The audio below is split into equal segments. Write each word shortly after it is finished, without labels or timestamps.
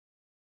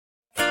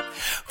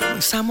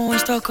Comenzamos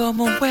esto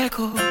como un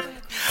juego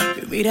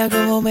y mira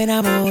cómo me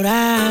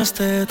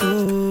enamoraste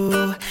tú.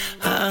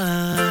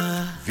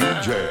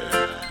 DJ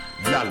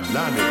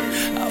Lalane.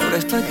 Ahora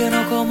estoy que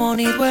no como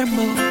ni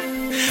duermo.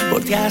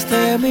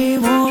 Volteaste mi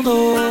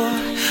mundo,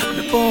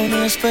 me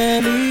pones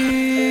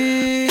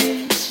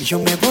feliz. Y yo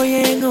me voy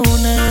en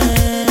una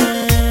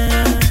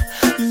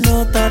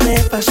nota de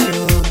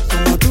pasión,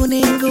 como tú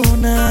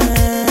ninguna.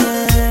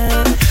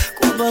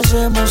 Cuando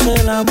hacemos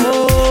el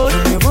amor,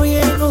 yo me voy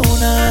en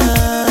una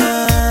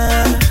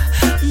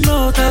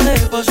nota de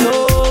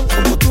pasión,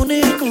 como tú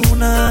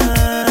ninguna.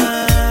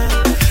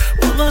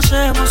 Cuando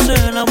hacemos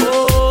el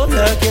amor, y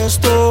aquí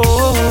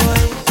estoy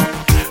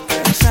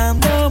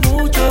pensando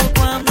mucho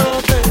cuando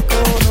te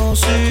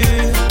conocí.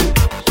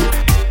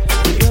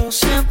 Yo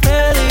siempre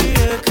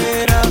dije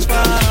que eras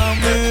para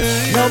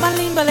mí. Lo más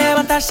lindo es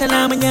levantarse en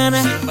la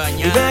mañana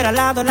y ver al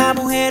lado a la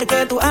mujer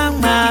que tú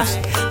amas.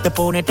 Te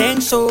pone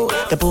tenso,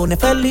 te pone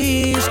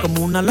feliz,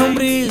 como una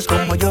lombriz,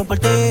 como yo por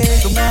ti.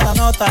 Tú me das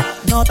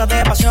nota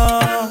de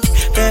pasión.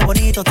 Qué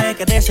bonito te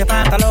queda ese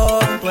pantalón.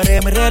 Tú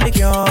eres mi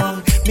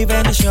religión, mi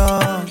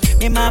bendición,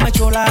 mi mama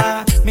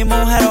chula, mi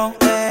mujerón.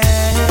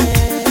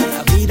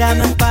 La vida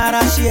no es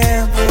para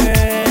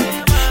siempre,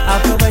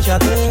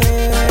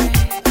 aprovechate.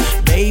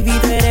 Baby,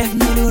 tú eres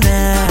mi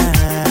luna,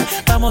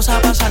 vamos a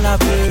pasarla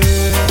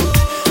bien.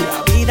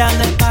 La vida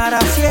no es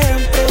para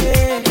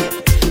siempre,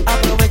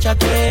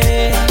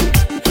 aprovechate.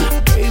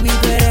 Baby,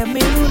 tú eres mi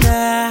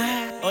luna.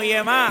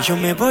 Oye, ma, yo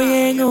me voy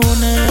en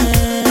una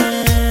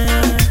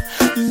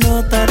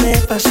nota de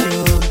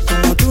pasión,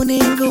 como tú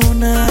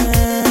ninguna.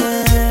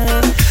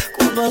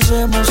 Cuando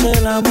hacemos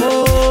el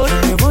amor,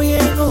 yo me voy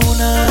en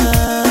una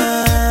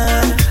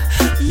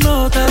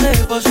nota de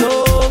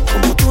pasión,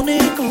 como tú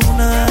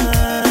ninguna.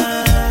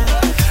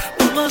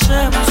 Cuando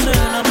hacemos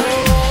el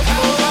amor,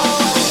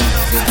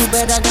 si tú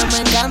verás que me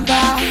encanta,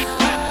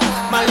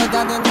 más lo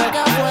está dentro que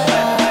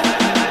afuera.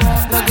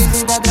 Lo que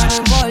hiciste atrás no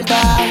importa.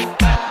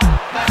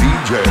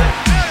 DJ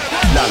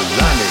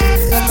Lalane.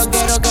 Solo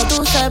quiero que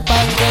tú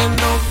sepas que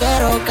no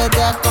quiero que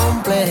te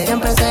acomplejes.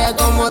 Siempre sea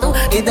como tú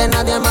y de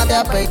nadie más te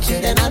apeche.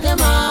 De nadie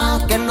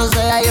más que no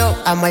sea yo.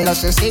 Amo lo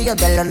sencillo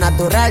de lo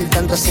natural.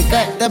 Tanto así que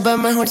te ves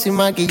mejor sin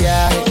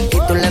maquillaje. Y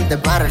tus lentes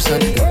para el sol,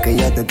 lo que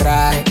yo te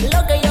traje.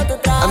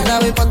 Anda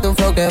y ponte un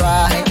flow que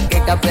baje.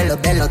 Que cambie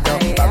los de los dos,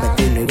 pa'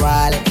 vestirnos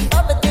iguales.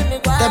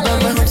 Te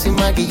ves mejor sin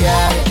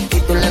maquillaje. Y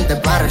tus lentes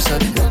para el sol,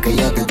 lo que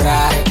yo te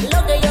traje.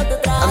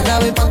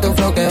 Anda y ponte un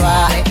flow que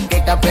baje.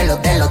 Que cambie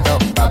los de los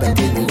dos, pa'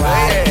 vestirnos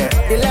iguales.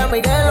 Dile a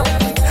Miguel.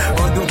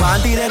 con tu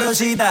panty de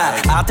rosita,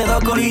 hazte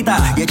dos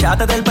colitas y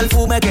échate del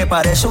perfume que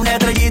parece una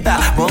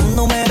estrellita. Pon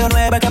número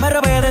 9 que me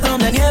robé de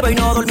donde nieve y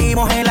no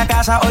dormimos en la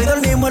casa, hoy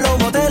dormimos en los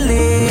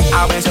moteles.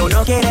 A veces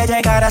uno quiere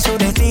llegar a su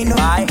destino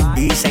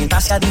y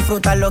sentarse a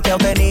disfrutar lo que ha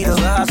obtenido,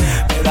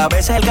 pero a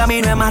veces el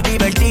camino es más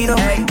divertido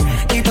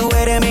y tú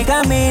eres mi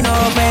camino,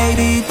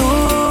 baby,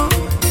 tú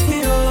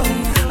y yo.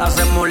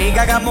 Hacemos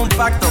liga, hagamos un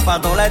pacto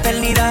pa' toda la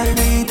eternidad,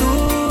 baby,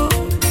 tú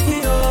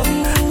y yo.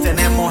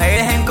 Tenemos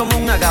ejes en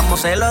común,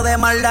 hagámoselo de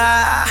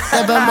maldad.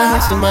 Te ves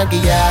mejor sin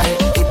maquillaje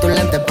y tus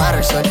lentes para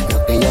el sol,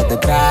 lo que yo te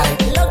traje.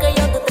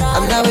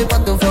 Anda y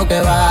ponte un flow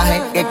que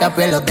baje, que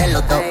cambie los de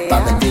los dos, pa'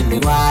 vestirnos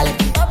iguales.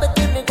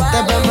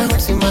 Te ves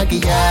mejor sin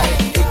maquillaje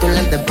y tus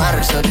lentes para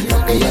el sol,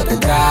 lo que yo te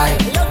traje.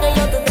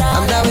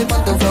 Anda y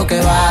ponte un flow que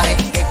baje,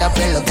 que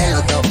cambie los de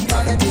los dos,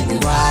 pa' vestirnos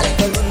iguales.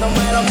 Todo el mundo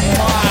me lo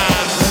mismo.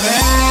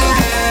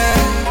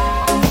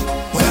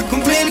 Voy a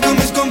cumplir con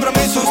mis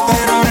compromisos,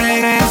 pero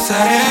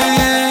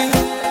regresaré.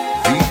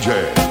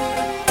 DJ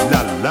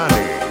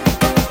Lalane.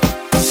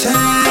 Sé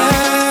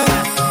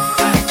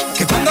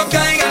que cuando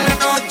caiga la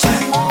noche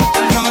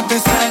yo te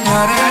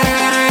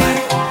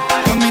extrañaré,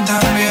 tú a mí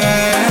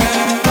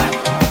también.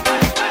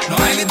 No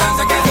hay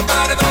distancia que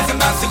separe dos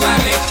almas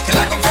iguales, que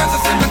la confianza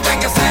se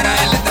mantenga,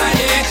 será el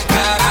detalle.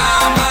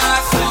 Caramba,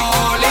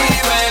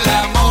 sólido el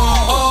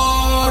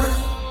amor,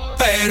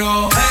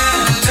 pero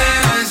el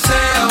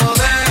deseo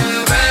de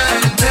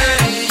verte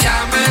ya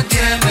me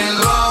tiene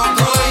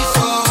loco y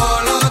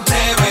solo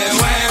te veo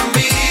en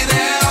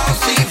videos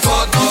y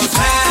fotos.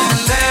 El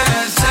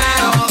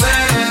deseo de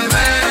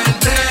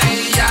verte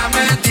ya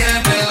me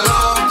tiene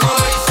loco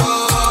y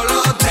solo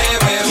te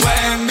veo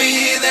en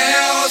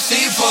videos y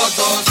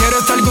fotos. Quiero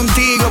estar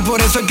contigo, por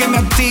eso es que me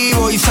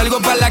activo y salgo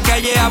para la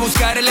calle a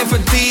buscar el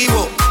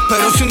efectivo.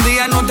 Pero si un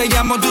día no te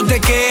llamo tú te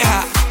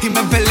quejas y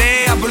me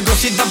peleas por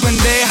cositas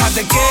pendejas.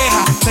 Te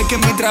quejas de que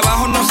mi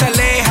trabajo no se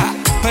aleja,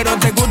 pero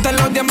te gustan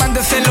los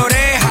diamantes en la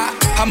oreja.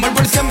 Amor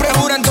por siempre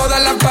juran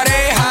todas las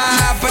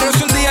parejas, pero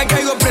si un día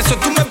caigo preso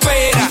tú me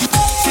esperas.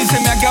 Si se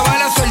me acaba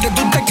la suerte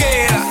tú te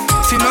quedas,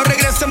 si no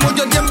regreso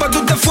mucho tiempo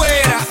tú te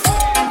fueras.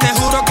 Te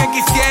juro que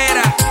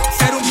quisiera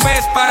ser un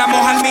pez para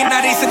mojar mi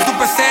nariz en tu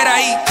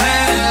pecera y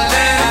el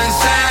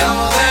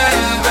deseo de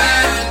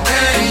verte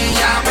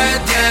ya me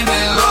tiene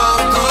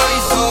loco y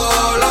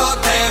solo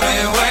te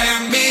veo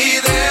en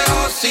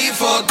videos y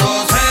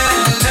fotos.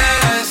 El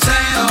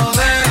deseo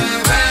de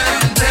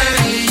verte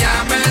ya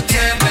me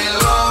tiene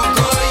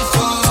loco y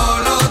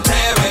solo te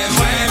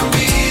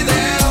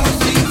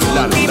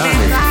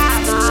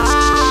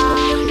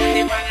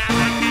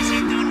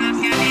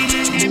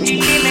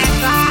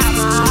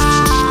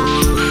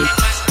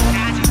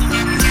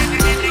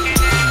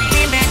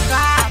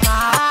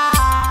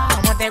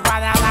te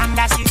guarda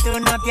banda si tú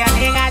no te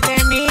alejas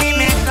de mí,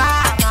 me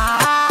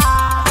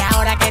cama. Y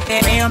ahora que te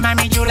veo,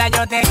 mami chula,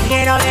 yo te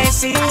quiero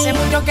decir. Hace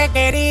mucho que he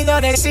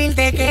querido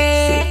decirte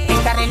que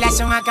esta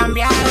relación ha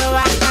cambiado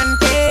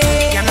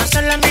bastante. Ya no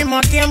son los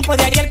mismos tiempos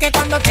de ayer que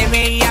cuando te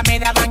veía me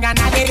daban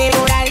ganas de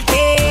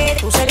devorarte.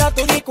 Tu celo,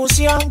 tu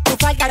discusión, tu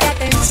falta de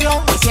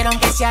atención hicieron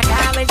que se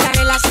acabe esta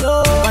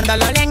relación. Cuando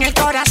lo leí en el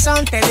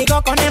corazón, te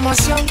digo con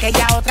emoción que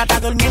ya otra está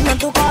durmiendo en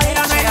tu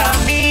corazón. No es lo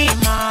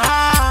mismo,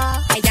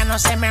 ella no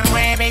se me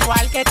mueve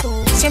igual que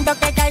tú. Siento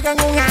que caigo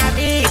en un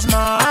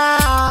abismo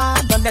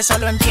donde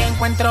solo en ti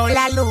encuentro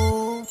la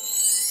luz.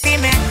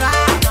 Dime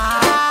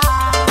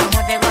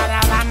cómo te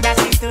guarda banda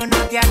si tú no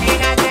te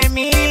alejas de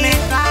mí. Dime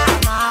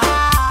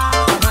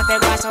cómo te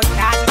voy a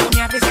soltar si tú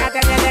me avisaste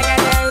desde que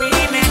te vi.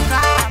 Dime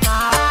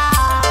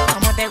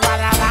cómo te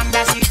guarda banda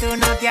si tú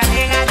no te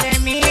alejas de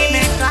mí.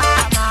 Dime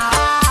cómo.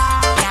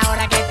 Y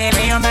ahora que te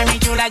veo, mami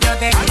chula, yo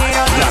te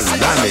quiero decir.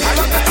 Lalane.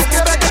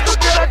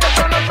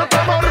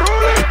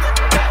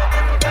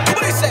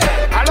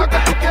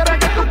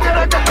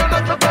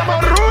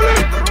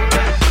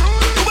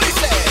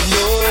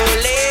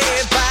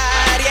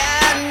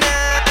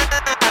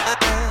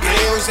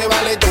 Se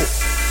vale tú,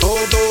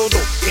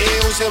 que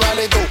hoy se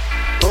vale tú,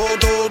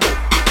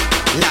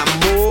 la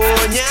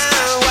moña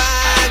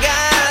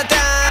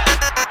guagata.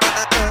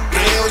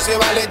 Que hoy se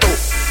vale tú,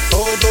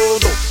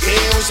 que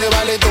hoy se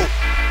vale tú,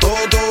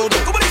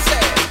 ¿Cómo dice?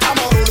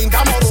 Estamos rolling,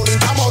 estamos rolling,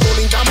 estamos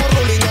rolling, estamos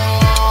rolling on.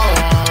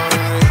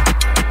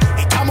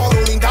 Estamos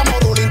rolling, estamos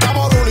rolling,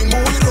 estamos rolling,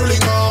 muy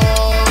rolling on.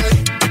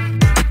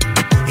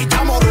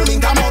 Estamos rolling,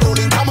 estamos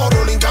rolling, estamos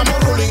rolling,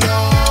 estamos rolling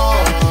on.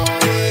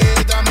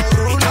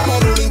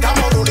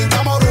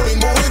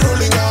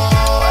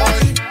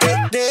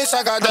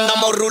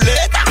 Andamos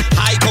ruleta,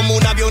 hay como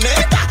una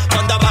avioneta.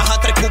 Cuando baja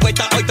 3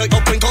 cubetas, hoy estoy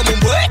open como un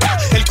bueta.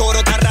 El coro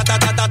está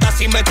ratatatata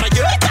sin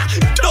metralleta.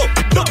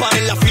 No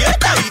paren la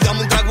fiesta y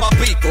dame un trago a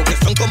pico, que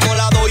son como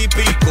las 2 y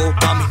pico.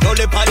 Mami, no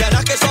le pare a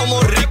las que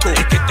somos ricos.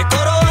 Es que este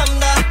coro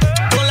anda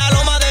con la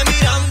loma de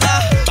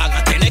Miranda. Van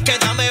a tener que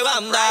darme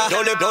banda.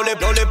 No le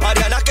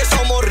pare a las que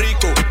somos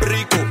ricos,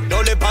 rico.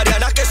 No le pare a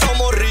las que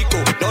somos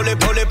ricos. No le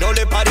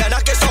pare a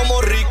las que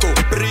somos ricos,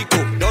 rico.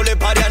 No le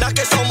pare a las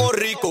que somos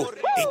ricos.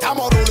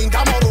 Estamos rolling,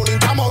 estamos rolling,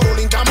 estamos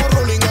rolling, estamos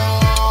rolling on.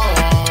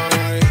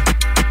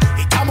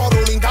 Estamos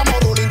rolling, estamos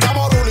rolling,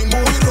 estamos rolling,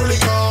 muy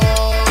rolling on.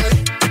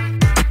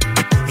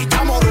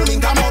 Estamos rolling,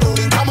 estamos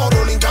rolling, estamos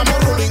rolling,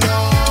 estamos rolling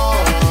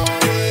on.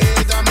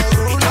 Estamos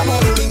rolling,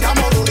 estamos rolling,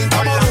 estamos rolling,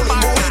 estamos rolling,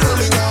 muy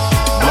rolling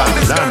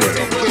on. Lalane.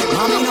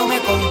 Mami, no me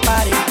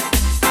compares.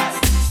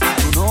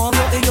 Tu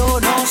novio y yo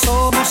no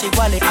somos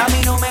iguales. A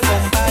mí no me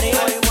compares.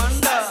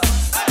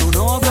 Tu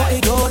novio y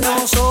yo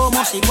no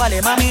somos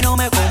iguales. Mami, no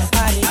me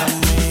compares.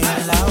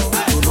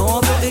 Tu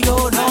novio y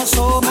yo no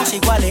somos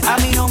iguales. A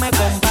mí no me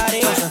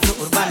compares. Yo soy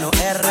urbano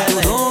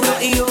RD. Tu novio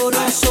y yo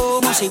no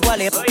somos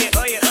iguales.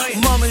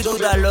 Mami, tú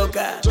estás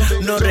loca.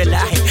 No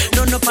relajes.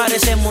 No nos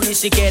parecemos ni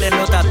siquiera en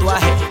los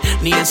tatuajes,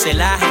 ni en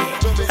celaje.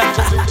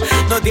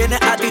 No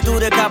tienes actitud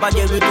de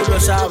caballero y tú lo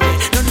sabes.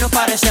 No nos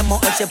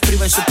parecemos, él se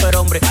priva en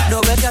superhombre. No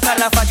ves que hasta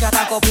la facha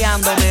está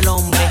copiándome el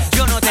hombre.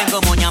 Yo no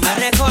tengo moña, me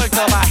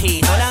recorto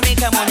bajito. La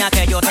única moña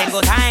que yo tengo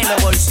está en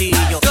los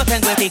bolsillos. Yo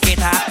tengo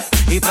etiqueta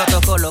y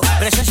protocolo,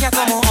 presencia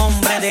como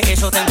hombre, de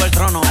eso tengo el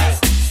trono.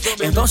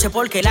 Entonces,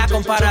 ¿por qué la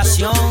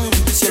comparación?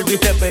 Si él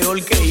viste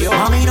peor que yo.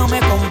 A mí no me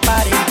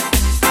compares.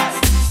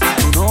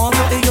 Tu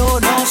novio y yo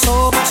no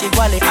somos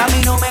iguales. A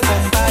mí no me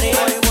compares.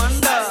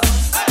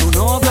 Tu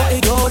novio y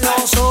yo no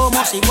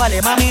somos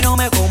iguales. Mami, no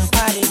me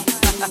compares.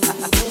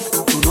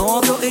 Tu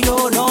novio y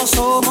yo no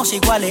somos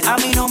iguales. A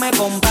mí no me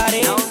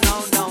compares.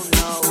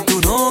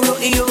 Tu novio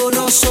y yo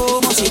no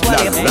somos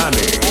iguales. Lalane.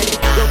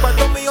 Los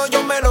cuartos míos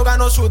yo me lo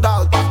gano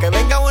sudado. Pa' que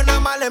venga una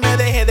mala y me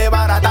deje de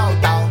baratao.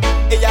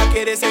 Ella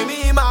quiere ser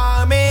mi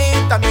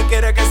mami, también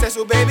quiere que sea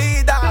su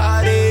baby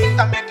daddy.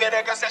 También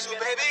quiere que sea su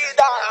baby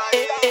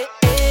daddy.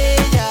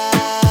 Ella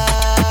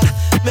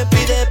me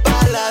pide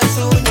pa' las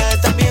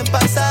uñas, también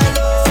pa'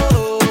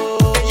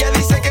 salón. Ella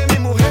dice que mi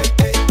mujer.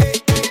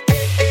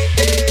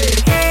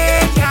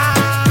 Ella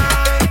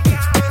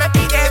me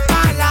pide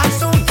pa'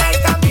 las uñas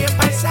y también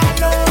pa'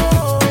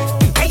 salón.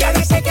 Ella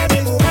dice que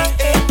mi mujer.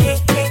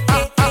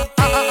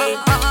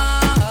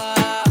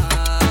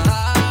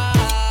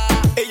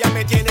 Ella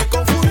me tiene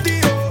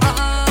confundido.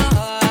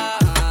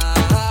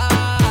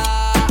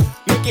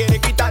 Me quiere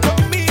quitar lo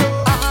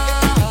mío.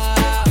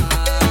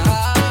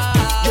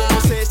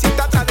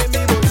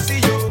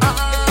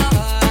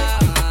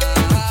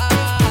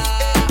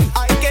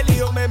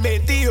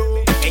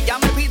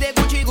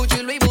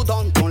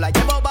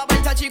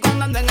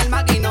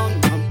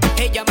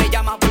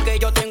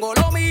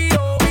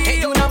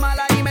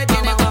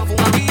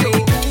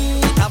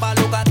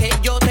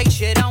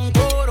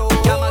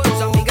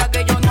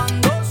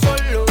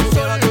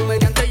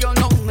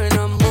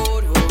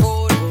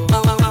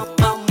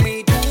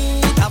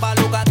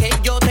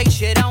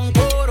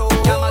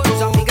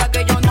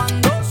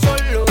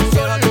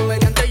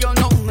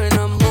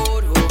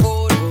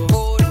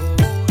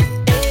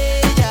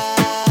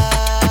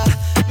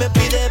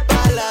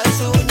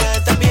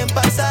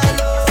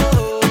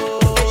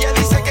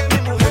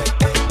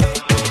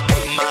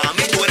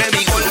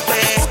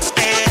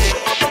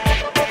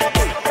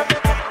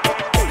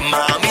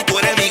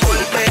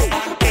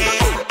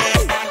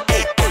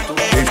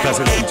 Estás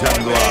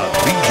escuchando a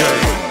DJ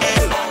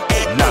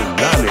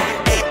Lalane.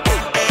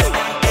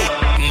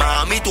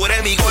 Mami, tú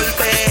eres mi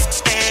golpe,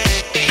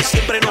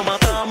 siempre nos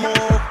matamos,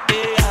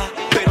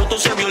 pero todo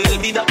se me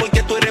olvida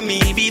porque tú eres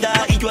mi vida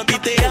y yo a ti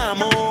te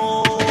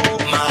amo.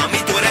 Mami,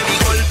 tú eres mi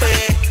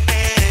golpe,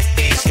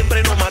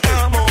 siempre nos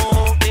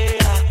matamos,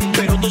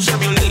 pero todo se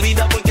me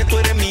olvida porque tú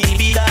eres mi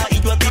vida y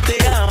yo a ti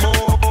te amo.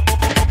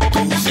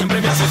 Tú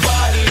siempre me haces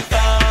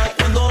falta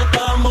cuando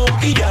estamos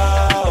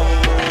pillados,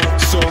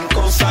 son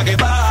cosas que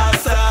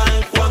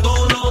pasan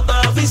cuando no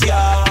estás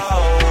oficial.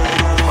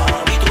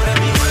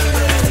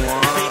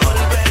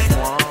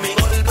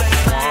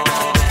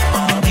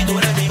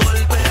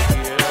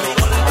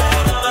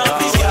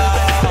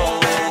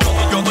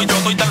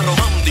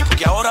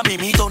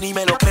 Ni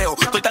me lo creo,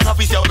 estoy tan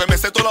aficiado que me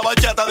sé toda la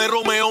bachata de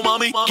Romeo,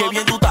 mami. Qué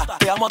bien tú estás,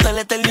 te amo hasta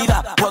la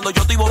eternidad. Cuando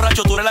yo estoy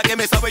borracho, tú eres la que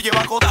me sabe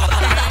llevar a cotar.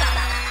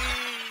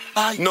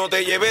 Ay, no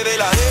te lleves de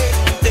la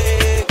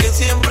gente que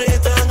siempre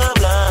están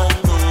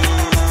hablando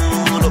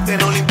lo que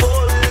no le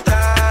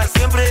importa,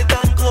 siempre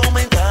están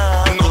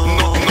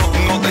comentando.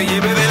 No te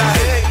lleves de la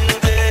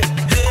gente,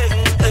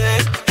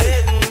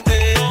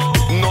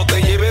 no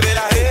te lleves de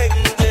la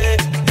gente,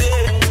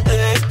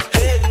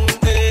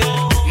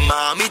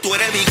 mami, tú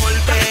eres mi golpe.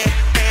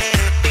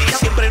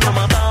 Siempre nos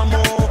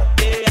matamos,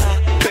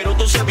 pero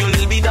todo se me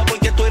olvida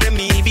porque tú eres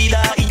mi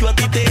vida y yo a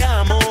ti te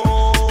amo.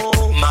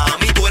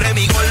 Mami, tú eres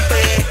mi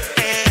golpe,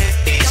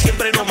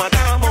 siempre nos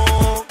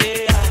matamos,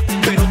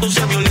 pero todo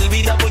se me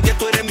olvida porque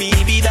tú eres mi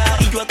vida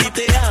y yo a ti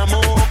te amo.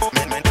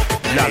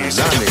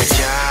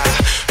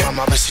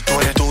 Vamos a ver si tú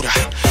eres dura,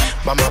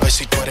 vamos a ver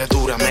si tú eres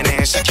dura,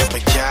 menea esa chapa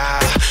ya.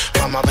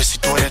 Vamos a ver si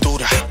tú eres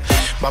dura,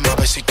 vamos a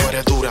ver si tú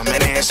eres dura,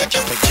 menea esa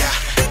chapa ya.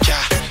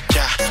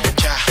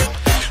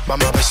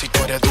 Vamos a ver si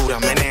tú eres dura,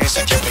 menea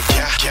esa chapa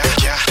ya.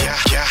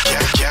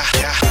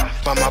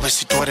 Vamos a ver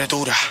si tú eres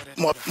dura.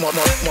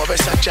 Mueve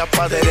esa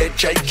chapa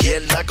derecha,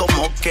 izquierda,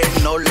 como que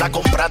no la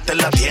compraste en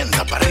la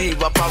tienda. Para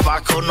arriba, para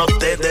abajo, no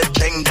te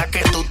detenga, que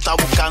tú estás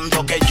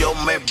buscando que yo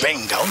me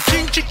venga. Un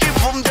chin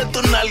chiquifum de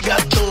tu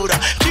nalgatura,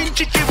 chin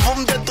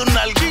chiquifum de tu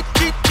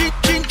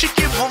chin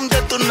chiquifum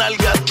de tu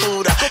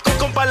nalgatura.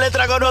 Con par de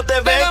trago no te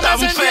ves tan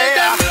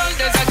fea.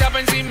 De esa chapa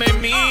encima de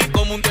mí,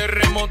 como un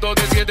terremoto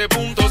de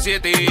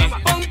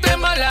 7.7. Ponte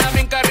mala,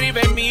 ven que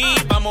arriba en mí.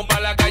 Vamos pa'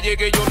 la calle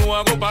que yo no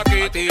hago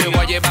paquete. Te voy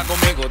a llevar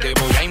conmigo, te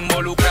voy a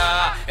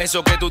involucrar.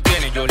 Eso que tú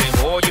tienes yo le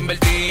voy a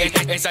invertir.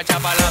 Esa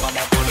chapa la vamos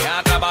a poner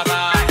a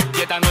trabajar.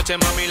 Y esta noche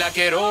mami la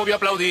quiero obvio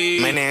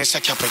aplaudir. Menea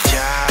esa chapa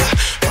ya.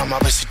 Vamos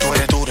a ver si tú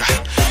eres dura,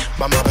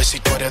 vamos a ver si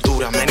tú eres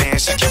dura, menea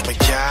esa chapa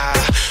ya.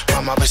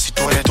 Vamos a ver si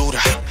tú eres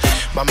dura,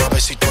 vamos a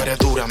ver si tú eres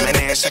dura,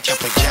 menea esa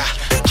chapa ya.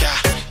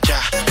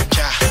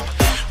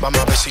 Vamos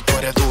a ver si tú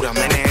eres dura,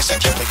 menea esa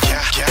chapa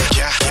ya.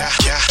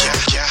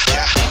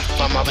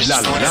 Vamos a ver si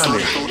tú eres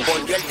dura.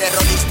 Volvió el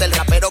terrorista, el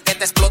rapero que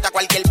te explota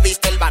cualquier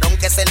pista, el varón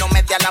que se lo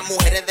mete a las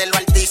mujeres de lo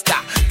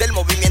artista. Del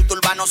movimiento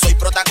urbano soy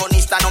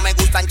protagonista, no me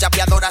gustan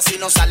chapeadoras si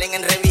no salen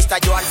en revista.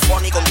 Yo al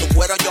Fony, con tu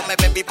cuero yo me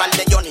bebí par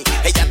de Johnny.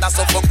 Ella está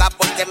sofocada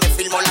porque me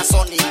filmó la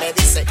Sony. Me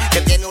dice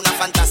que tiene una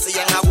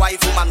fantasía en Hawaii,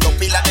 fumando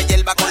pilas de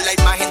hierba con la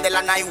imagen de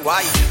la Night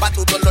White. Pa'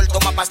 tu dolor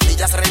toma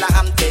pastillas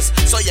relajantes.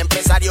 Soy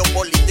empresario,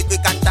 político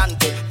y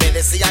cantante. Me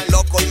decían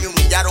loco y me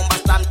humillaron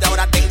bastante.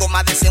 Ahora tengo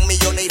más de 100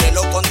 millones y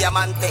reloj con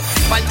diamante.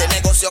 Par de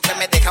negocios que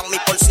me dejan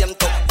 1000%.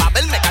 Pa'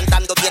 verme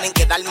cantando tienen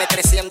que darme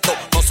 300.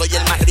 No soy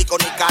el más rico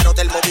ni caro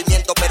del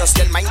movimiento, pero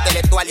sí el más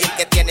intelectual y el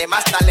que tiene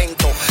más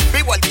talento.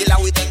 Vivo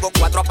alquilado y tengo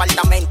 4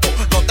 apartamentos.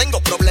 No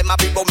tengo problema,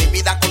 vivo mi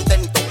vida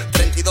contento.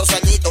 32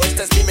 añitos,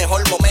 este es mi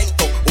mejor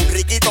momento. Un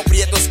riquito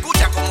prieto,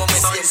 escucha cómo me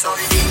siento.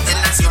 Soy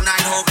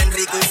internacional, joven,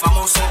 rico y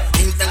famoso.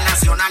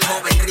 Internacional,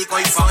 joven, rico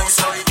y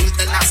famoso.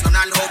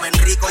 Internacional, joven,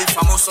 rico y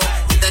famoso.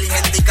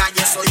 Inteligente y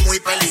calle, soy muy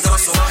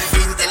peligroso.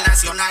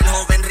 Internacional,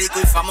 joven, rico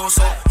y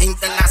famoso.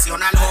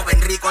 Internacional,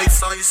 joven, rico y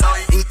soy.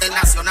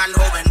 Internacional,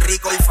 joven,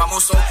 rico y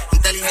famoso.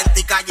 Inteligente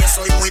y calle,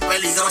 soy muy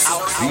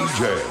peligroso.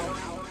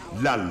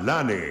 DJ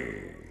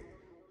Lalane.